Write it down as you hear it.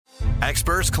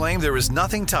Experts claim there is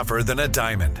nothing tougher than a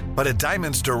diamond. But at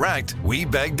Diamonds Direct, we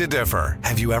beg to differ.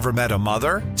 Have you ever met a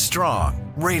mother? Strong,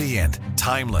 radiant,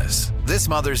 timeless. This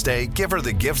Mother's Day, give her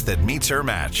the gift that meets her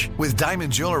match. With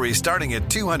diamond jewelry starting at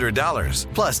 $200.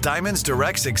 Plus Diamonds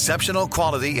Direct's exceptional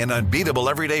quality and unbeatable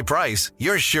everyday price,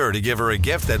 you're sure to give her a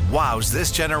gift that wows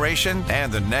this generation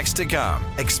and the next to come.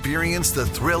 Experience the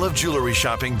thrill of jewelry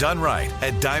shopping done right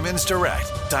at Diamonds Direct.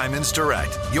 Diamonds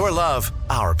Direct. Your love,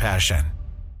 our passion.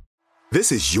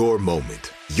 This is your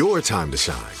moment, your time to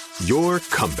shine, your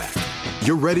comeback.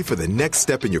 You're ready for the next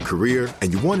step in your career,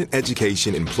 and you want an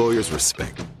education employers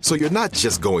respect. So you're not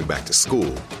just going back to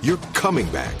school, you're coming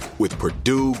back with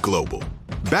Purdue Global.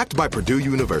 Backed by Purdue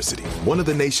University, one of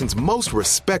the nation's most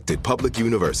respected public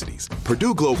universities,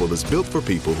 Purdue Global is built for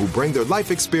people who bring their life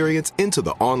experience into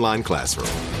the online classroom.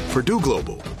 Purdue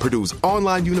Global, Purdue's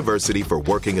online university for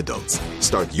working adults.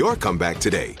 Start your comeback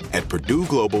today at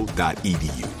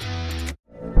purdueglobal.edu.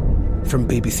 From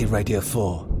BBC Radio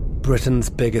 4, Britain's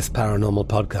biggest paranormal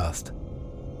podcast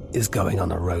is going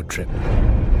on a road trip.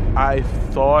 I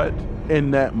thought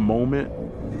in that moment,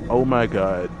 oh my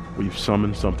God, we've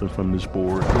summoned something from this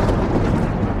board.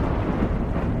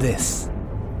 This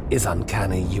is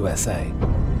Uncanny USA.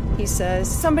 He says,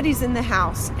 somebody's in the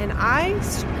house, and I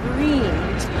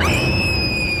screamed.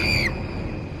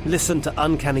 Listen to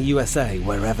Uncanny USA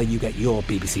wherever you get your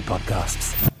BBC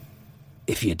podcasts,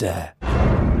 if you dare.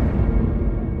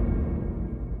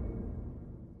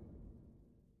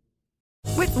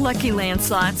 With Lucky Land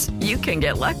Slots, you can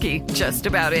get lucky just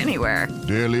about anywhere.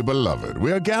 Dearly beloved,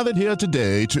 we are gathered here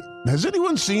today to... Has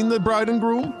anyone seen the bride and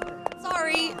groom?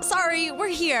 Sorry, we're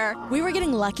here. We were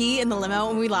getting lucky in the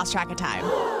limo and we lost track of time.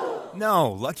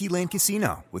 No, Lucky Land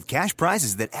Casino, with cash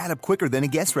prizes that add up quicker than a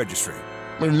guest registry.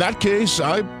 In that case,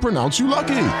 I pronounce you lucky.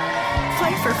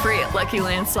 Play for free at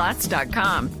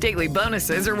LuckyLandSlots.com. Daily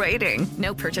bonuses are waiting.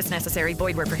 No purchase necessary.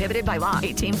 Void where prohibited by law.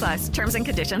 18+. Terms and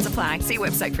conditions apply. See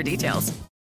website for details.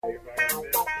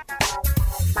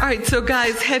 All right, so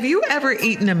guys, have you ever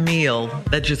eaten a meal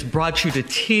that just brought you to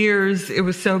tears? It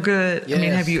was so good. Yes. I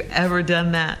mean, have you ever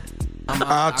done that?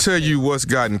 I'll tell you what's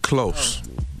gotten close.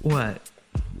 What?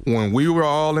 When we were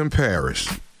all in Paris.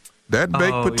 That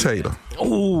baked potato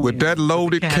with that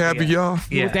loaded caviar.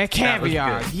 Yeah, with that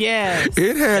caviar, yes.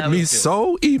 It had me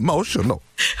so emotional.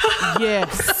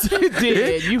 Yes, it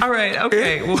did. All right,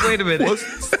 okay. Well, wait a minute. It was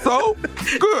so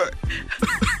good.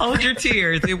 Hold your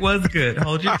tears. It was good.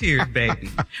 Hold your tears, baby.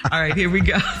 All right, here we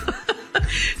go.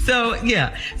 So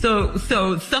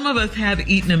some of us have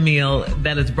eaten a meal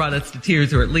that has brought us to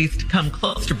tears, or at least come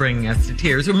close to bringing us to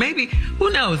tears. Or maybe, who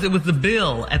knows, it was the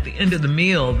bill at the end of the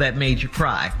meal that made you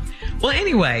cry. Well,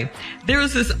 anyway, there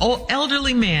was this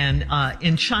elderly man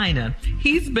in China.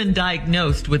 He's been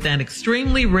diagnosed with an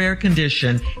extremely rare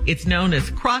condition. It's known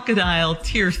as crocodile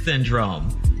tear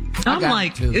syndrome. I'm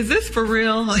like, is this for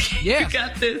real? Yeah. You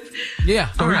got this?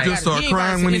 Yeah. So you just start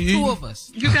crying when you eat? Two of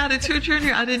us. You got it too,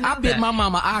 Junior? I didn't know I bit my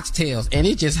mama oxtails, and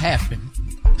it just happened.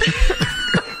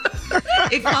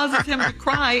 It causes him to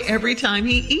cry every time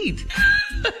he eats.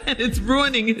 And it's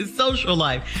ruining his social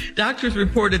life. Doctors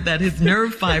reported that his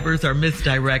nerve fibers are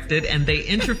misdirected and they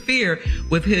interfere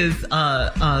with his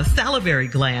salivary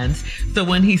glands. So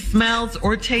when he smells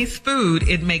or tastes food,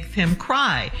 it makes him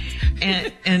cry.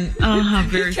 And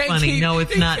very funny. No,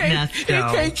 it's not Nesto. He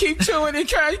can't keep chewing and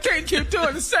trying. He can't keep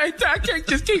doing the same thing. I can't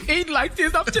just keep eating like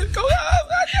this. I'm just going.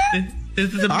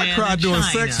 This is a man I cried in doing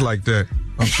China. sex like that.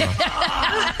 I'm sorry.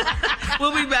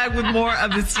 We'll be back with more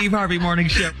of the Steve Harvey Morning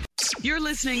Show. You're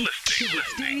listening to the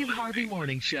Steve Harvey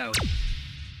Morning Show.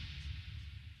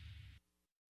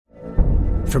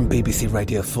 From BBC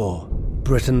Radio 4,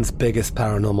 Britain's biggest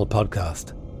paranormal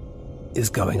podcast is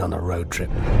going on a road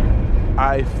trip.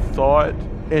 I thought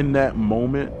in that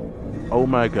moment, oh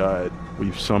my God,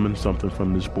 we've summoned something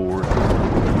from this board.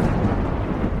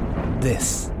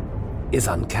 This is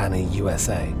Uncanny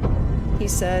USA. He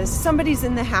says, somebody's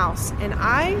in the house, and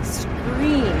I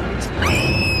screamed.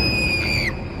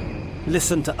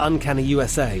 Listen to Uncanny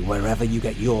USA wherever you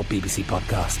get your BBC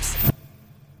podcasts,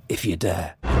 if you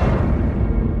dare.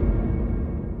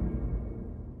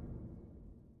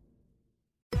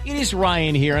 It is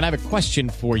Ryan here, and I have a question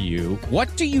for you.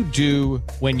 What do you do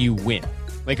when you win?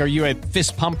 Like, are you a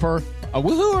fist pumper, a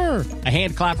woo-hooer, a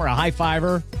hand clapper, a high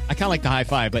fiver? I kind of like the high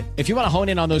five, but if you want to hone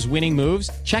in on those winning moves,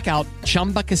 check out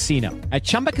Chumba Casino. At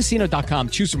ChumbaCasino.com,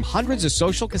 choose from hundreds of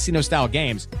social casino style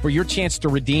games for your chance to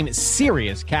redeem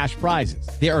serious cash prizes.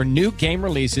 There are new game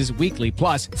releases weekly,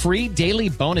 plus free daily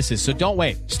bonuses. So don't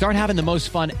wait. Start having the most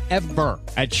fun ever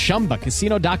at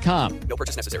ChumbaCasino.com. No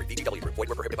purchase necessary. VGW Group. Void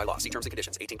where prohibited by law. See terms and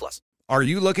conditions. 18+. Are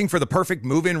you looking for the perfect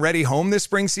move-in ready home this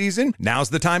spring season? Now's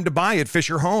the time to buy at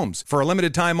Fisher Homes. For a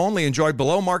limited time only, enjoy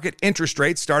below-market interest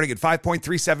rates starting at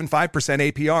 5.375%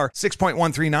 APR,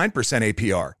 6.139%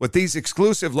 APR. With these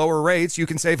exclusive lower rates, you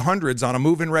can save hundreds on a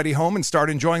move-in ready home and start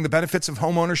enjoying the benefits of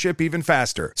home ownership even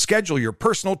faster. Schedule your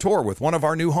personal tour with one of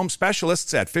our new home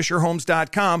specialists at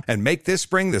FisherHomes.com and make this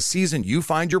spring the season you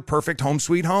find your perfect home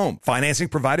sweet home. Financing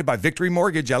provided by Victory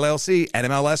Mortgage, LLC,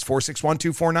 NMLS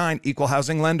 461249, Equal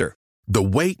Housing Lender. The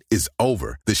wait is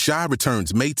over. The Chi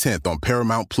returns May 10th on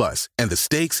Paramount Plus, and the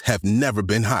stakes have never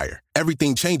been higher.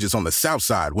 Everything changes on the South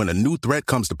Side when a new threat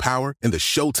comes to power in the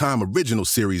Showtime original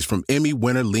series from Emmy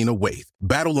winner Lena Waithe.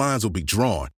 Battle lines will be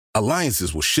drawn,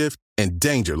 alliances will shift, and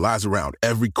danger lies around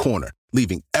every corner,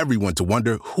 leaving everyone to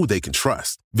wonder who they can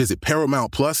trust. Visit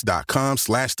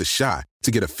ParamountPlus.com/The Chi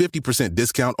to get a 50%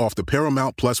 discount off the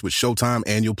Paramount Plus with Showtime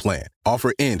annual plan.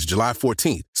 Offer ends July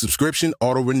 14th. Subscription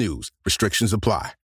auto-renews. Restrictions apply.